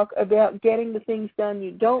 they talk about getting the things done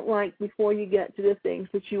you don't like before you get to the things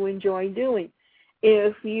that you enjoy doing.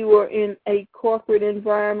 If you are in a corporate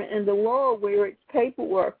environment in the law where it's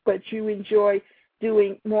paperwork, but you enjoy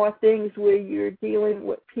doing more things where you're dealing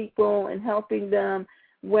with people and helping them,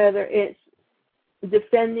 whether it's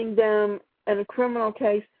defending them in a criminal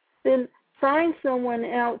case, then find someone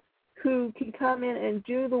else who can come in and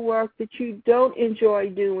do the work that you don't enjoy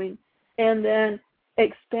doing, and then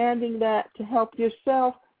expanding that to help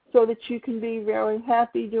yourself so that you can be very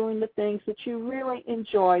happy doing the things that you really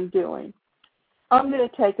enjoy doing. I'm going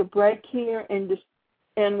to take a break here and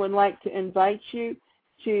would like to invite you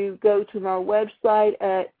to go to our website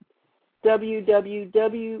at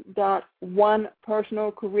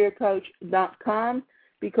www.onepersonalcareercoach.com,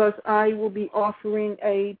 because I will be offering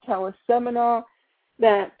a teleseminar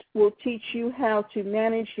that will teach you how to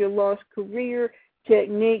manage your lost career,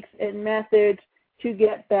 techniques, and methods to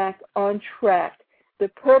get back on track. The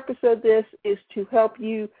purpose of this is to help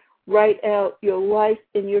you write out your life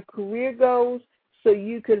and your career goals so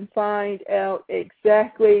you can find out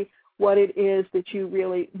exactly what it is that you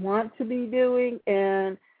really want to be doing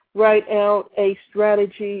and write out a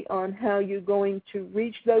strategy on how you're going to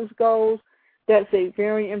reach those goals. That's a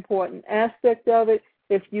very important aspect of it.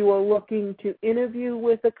 If you are looking to interview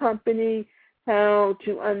with a company, how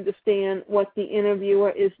to understand what the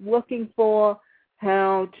interviewer is looking for,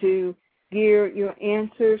 how to gear your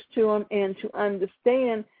answers to them, and to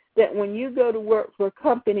understand that when you go to work for a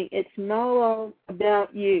company, it's not all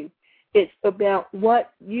about you. It's about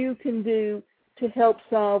what you can do to help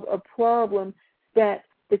solve a problem that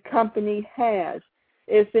the company has.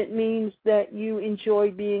 If it means that you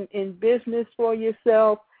enjoy being in business for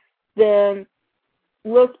yourself, then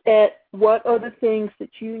look at what are the things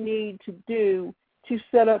that you need to do to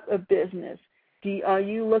set up a business. Are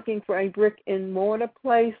you looking for a brick-and-mortar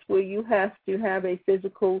place where you have to have a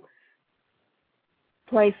physical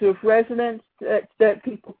place of residence that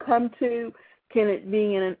people come to? Can it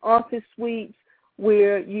be in an office suite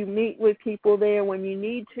where you meet with people there when you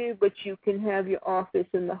need to, but you can have your office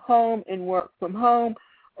in the home and work from home?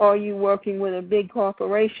 Are you working with a big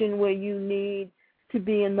corporation where you need to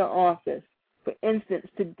be in the office? For instance,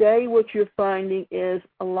 today what you're finding is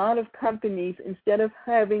a lot of companies, instead of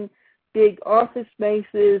having big office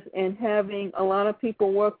spaces and having a lot of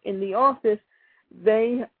people work in the office,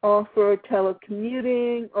 they offer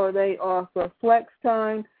telecommuting or they offer flex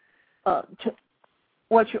time.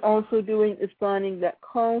 What you're also doing is finding that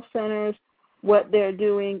call centers, what they're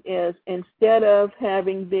doing is instead of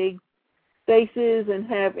having big spaces and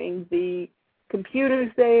having the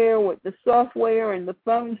computers there with the software and the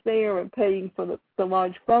phones there and paying for the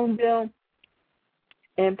large phone bill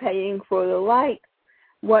and paying for the light,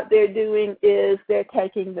 what they're doing is they're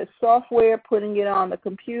taking the software, putting it on the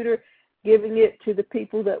computer, giving it to the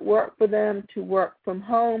people that work for them to work from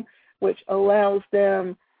home, which allows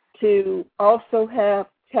them to also have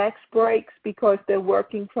tax breaks because they're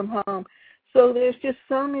working from home. So there's just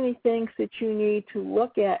so many things that you need to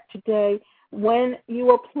look at today when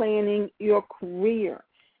you are planning your career.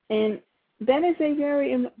 And that is a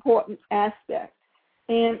very important aspect.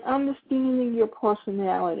 And understanding your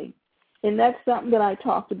personality. And that's something that I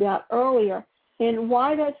talked about earlier. And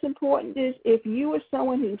why that's important is if you are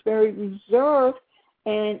someone who's very reserved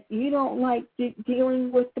and you don't like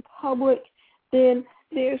dealing with the public, then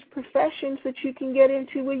there's professions that you can get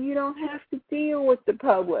into where you don't have to deal with the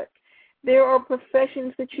public. There are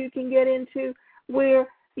professions that you can get into where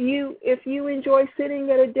if you enjoy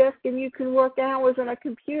sitting at a desk and you can work hours on a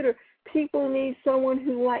computer, people need someone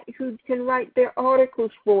who can write their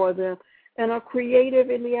articles for them and are creative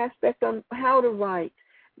in the aspect on how to write.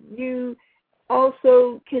 You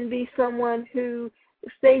also can be someone who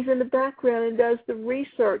stays in the background and does the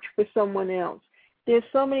research for someone else. There's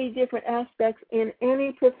so many different aspects in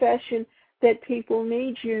any profession that people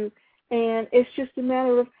need you, and it's just a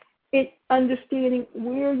matter of understanding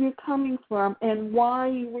where you're coming from and why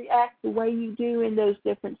you react the way you do in those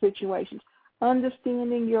different situations.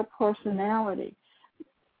 Understanding your personality.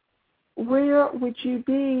 Where would you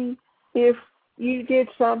be if you did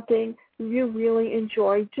something you really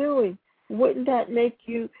enjoy doing? Wouldn't that make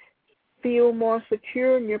you feel more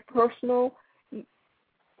secure in your personal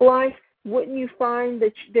life? Wouldn't you find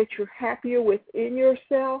that you're happier within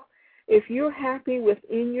yourself? If you're happy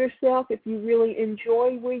within yourself, if you really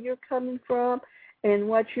enjoy where you're coming from and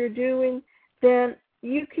what you're doing, then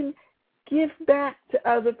you can give back to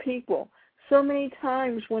other people. So many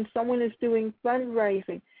times when someone is doing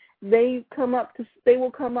fundraising, they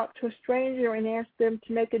will come up to a stranger and ask them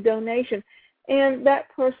to make a donation, and that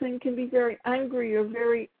person can be very angry or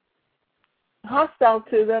very hostile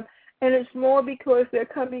to them, and it's more because they're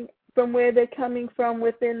coming from where they're coming from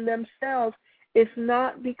within themselves. It's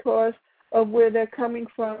not because of where they're coming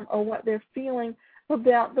from or what they're feeling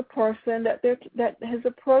about the person that has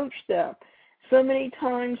approached them. So many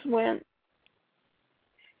times when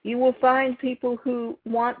you will find people who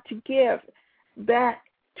want to give back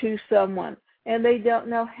to someone and they don't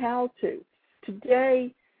know how to.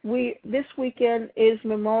 This weekend is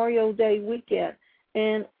Memorial Day weekend,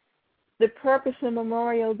 and the purpose of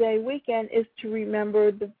Memorial Day weekend is to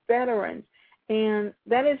remember the veterans. And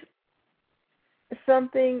that is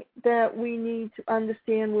something that we need to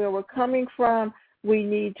understand where we're coming from. We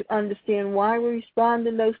need to understand why we respond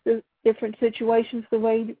in those different situations the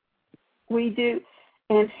way we do,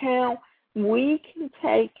 and how we can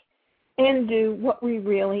take and do what we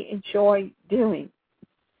really enjoy doing.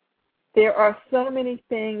 There are so many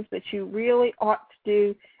things that you really ought to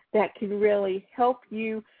do that can really help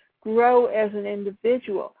you grow as an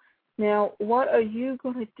individual. Now, what are you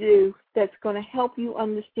going to do that's going to help you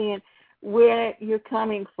understand where you're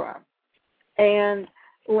coming from? And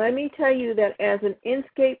let me tell you that as an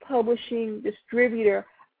Inscape Publishing distributor,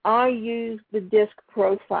 I use the DISC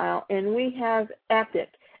profile, and we have EPIC.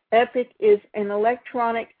 EPIC is an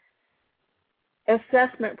electronic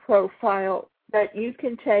assessment profile that you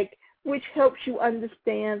can take, which helps you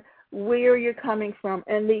understand where you're coming from.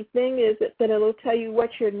 And the thing is that it'll tell you what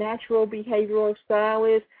your natural behavioral style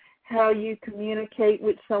is, how you communicate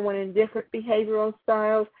with someone in different behavioral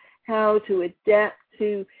styles, how to adapt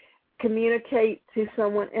to communicate to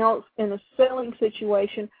someone else in a selling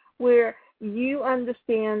situation where you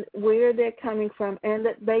understand where they're coming from and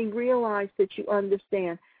that they realize that you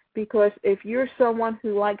understand. Because if you're someone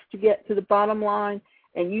who likes to get to the bottom line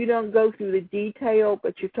and you don't go through the detail,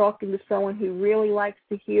 but you're talking to someone who really likes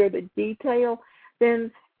to hear the detail,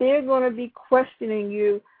 then they're going to be questioning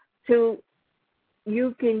you till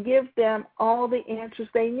you can give them all the answers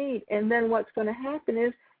they need. And then what's going to happen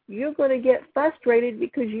is you're going to get frustrated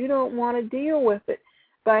because you don't want to deal with it.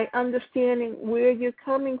 By understanding where you're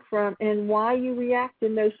coming from and why you react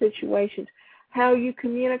in those situations, how you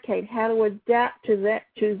communicate, how to adapt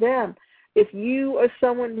to them. If you are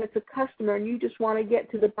someone that's a customer and you just want to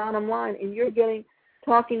get to the bottom line and you're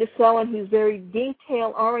talking to someone who's very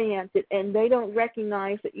detail-oriented and they don't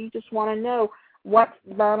recognize that you just want to know what's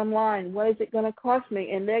the bottom line, what is it going to cost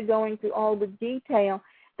me, and they're going through all the detail,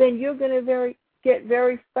 then you're going to get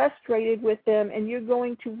very frustrated with them and you're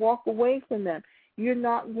going to walk away from them. You're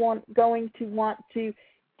not going to want to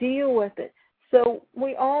deal with it. So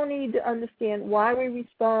we all need to understand why we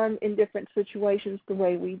respond in different situations the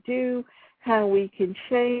way we do, how we can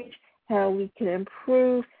change, how we can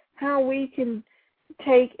improve, how we can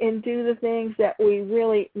take and do the things that we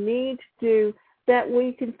really need to do, that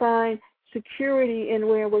we can find security in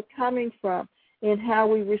where we're coming from, and how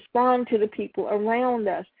we respond to the people around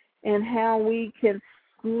us, and how we can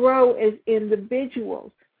grow as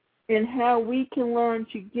individuals, and how we can learn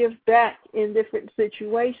to give back in different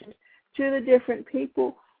situations to the different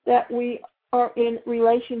people that we are in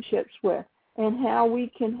relationships with, and how we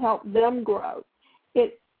can help them grow.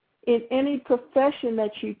 In any profession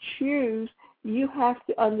that you choose, you have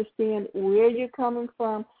to understand where you're coming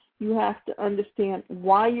from. You have to understand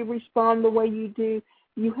why you respond the way you do.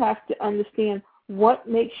 You have to understand what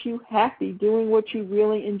makes you happy, doing what you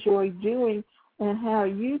really enjoy doing, and how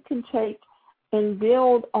you can take and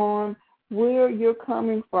build on where you're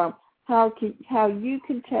coming from, how you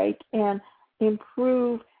can take and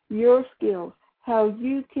improve your skills, how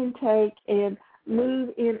you can take and move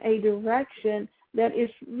in a direction that is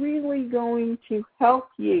really going to help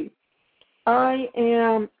you. I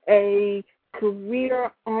am a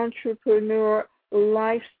career entrepreneur,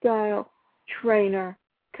 lifestyle trainer,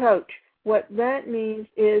 coach. What that means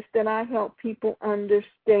is that I help people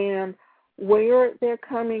understand where they're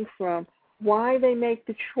coming from, why they make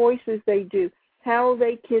the choices they do, how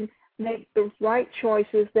they can make the right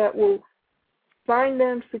choices that will find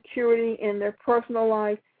them security in their personal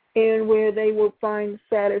life and where they will find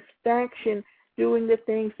satisfaction doing the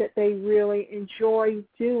things that they really enjoy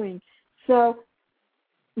doing. So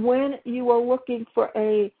when you are looking for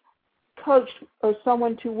a coach or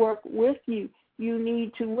someone to work with you, you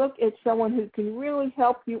need to look at someone who can really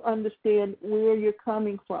help you understand where you're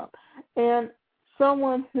coming from, and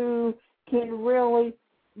someone who can really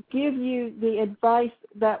give you the advice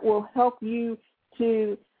that will help you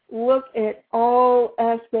to look at all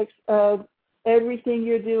aspects of everything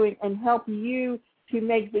you're doing and help you to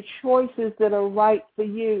make the choices that are right for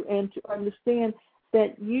you, and to understand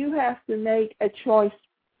that you have to make a choice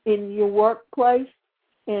in your workplace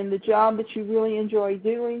and the job that you really enjoy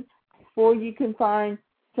doing before you can find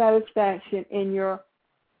satisfaction in your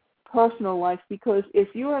personal life. Because if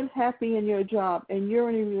you're unhappy in your job and you're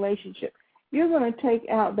in a relationship, you're going to take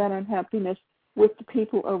out that unhappiness with the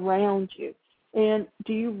people around you. And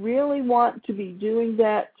do you really want to be doing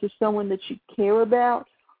that to someone that you care about,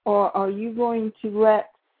 or are you going to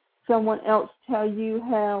let someone else tell you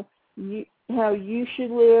how you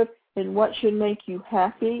should live and what should make you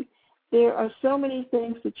happy? There are so many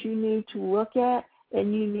things that you need to look at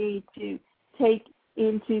and you need to take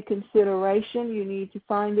into consideration. You need to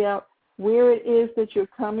find out where it is that you're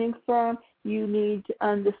coming from. You need to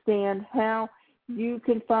understand how you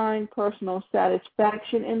can find personal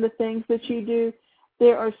satisfaction in the things that you do.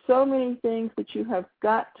 There are so many things that you have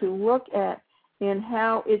got to look at and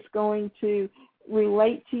how it's going to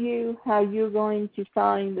relate to you, how you're going to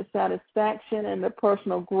find the satisfaction and the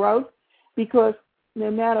personal growth, because no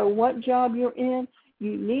matter what job you're in,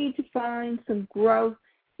 you need to find some growth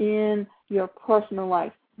in your personal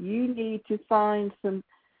life. You need to find some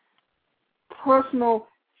personal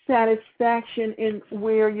satisfaction in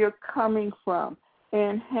where you're coming from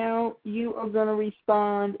and how you are going to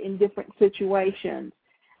respond in different situations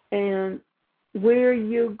and where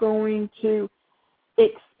you're going to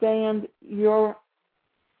expand your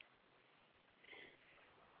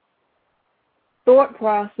thought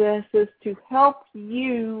processes to help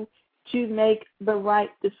you to make the right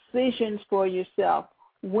decisions for yourself.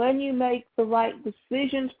 When you make the right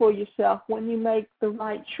decisions for yourself, when you make the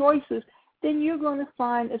right choices, then you're going to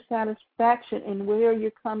find a satisfaction in where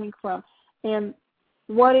you're coming from and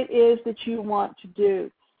what it is that you want to do.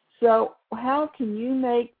 So how can you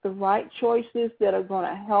make the right choices that are going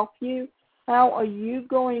to help you? How are you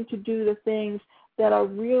going to do the things that are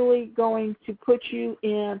really going to put you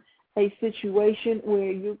in a situation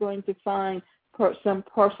where you're going to find some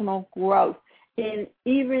personal growth? And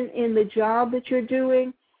even in the job that you're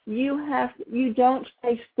doing, you don't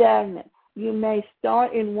stay stagnant. You may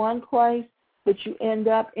start in one place, but you end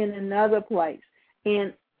up in another place.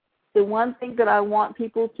 And the one thing that I want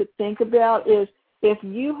people to think about is if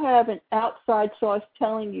you have an outside source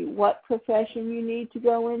telling you what profession you need to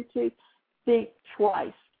go into, think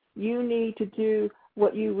twice. You need to do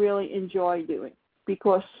what you really enjoy doing,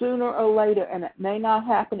 because sooner or later, and it may not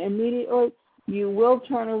happen immediately, you will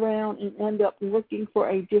turn around and end up looking for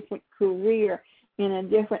a different career in a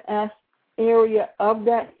different area of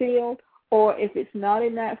that field, or if it's not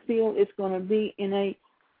in that field, it's going to be in a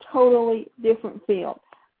totally different field.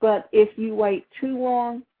 But if you wait too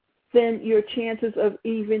long, then your chances of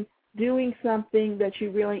even doing something that you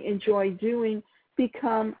really enjoy doing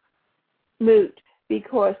become moot,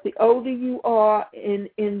 because the older you are in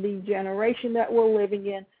the generation that we're living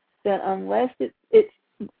in, that unless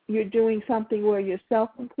you're doing something where you're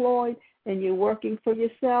self-employed and you're working for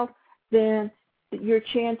yourself, then your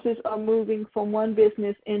chances of moving from one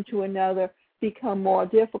business into another become more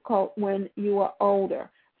difficult when you are older.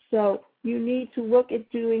 So you need to look at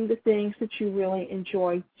doing the things that you really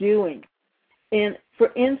enjoy doing. And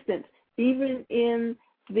for instance, even in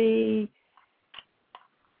the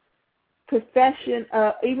profession,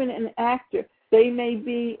 even an actor, they may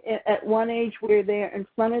be at one age where they're in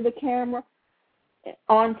front of the camera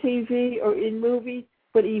on TV or in movies,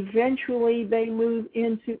 but eventually they move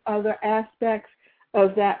into other aspects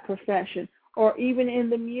of that profession, or even in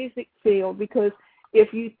the music field, because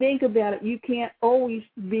if you think about it, you can't always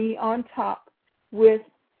be on top with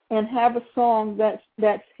and have a song that's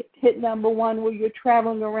hit number one where you're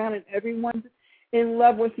traveling around and everyone's in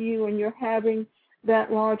love with you and you're having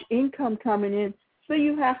that large income coming in. So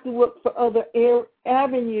you have to look for other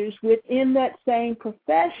avenues within that same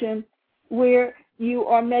profession where you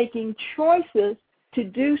are making choices to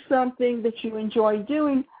do something that you enjoy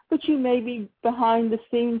doing, but you may be behind the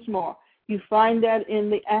scenes more. You find that in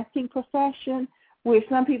the acting profession, where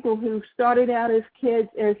some people who started out as kids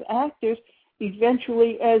as actors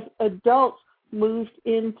eventually as adults moved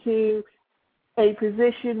into a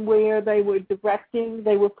position where they were directing,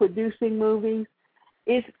 they were producing movies.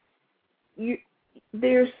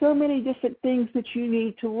 There's so many different things that you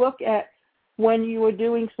need to look at when you are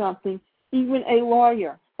doing something. Even a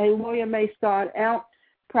lawyer may start out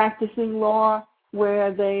practicing law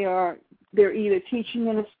where they're either teaching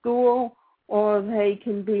in a school or they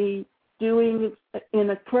can be doing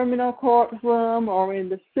in a criminal courtroom or in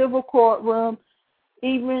the civil courtroom,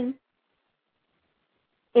 even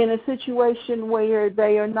in a situation where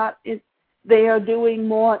they are doing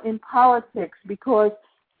more in politics because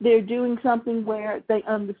they're doing something where they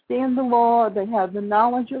understand the law, they have the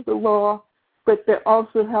knowledge of the law, but they're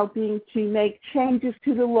also helping to make changes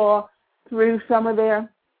to the law through some of their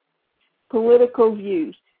political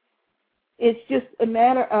views. It's just a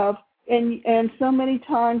matter of, and so many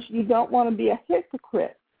times you don't want to be a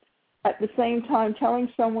hypocrite at the same time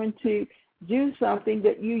telling someone to do something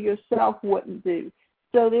that you yourself wouldn't do.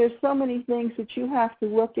 So there's so many things that you have to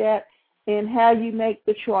look at and how you make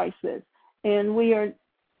the choices. And we are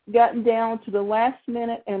gotten down to the last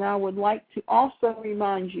minute, and I would like to also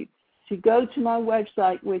remind you to go to my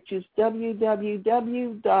website, which is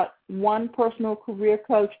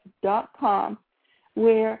www.onepersonalcareercoach.com,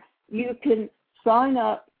 where you can sign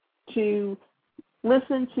up to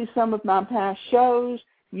listen to some of my past shows.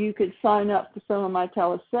 You can sign up for some of my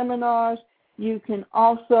teleseminars. You can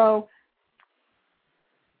also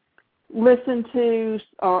listen to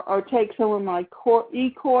or take some of my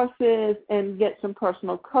e-courses and get some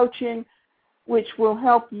personal coaching, which will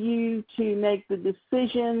help you to make the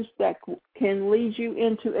decisions that can lead you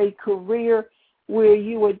into a career where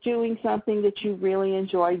you are doing something that you really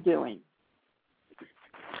enjoy doing.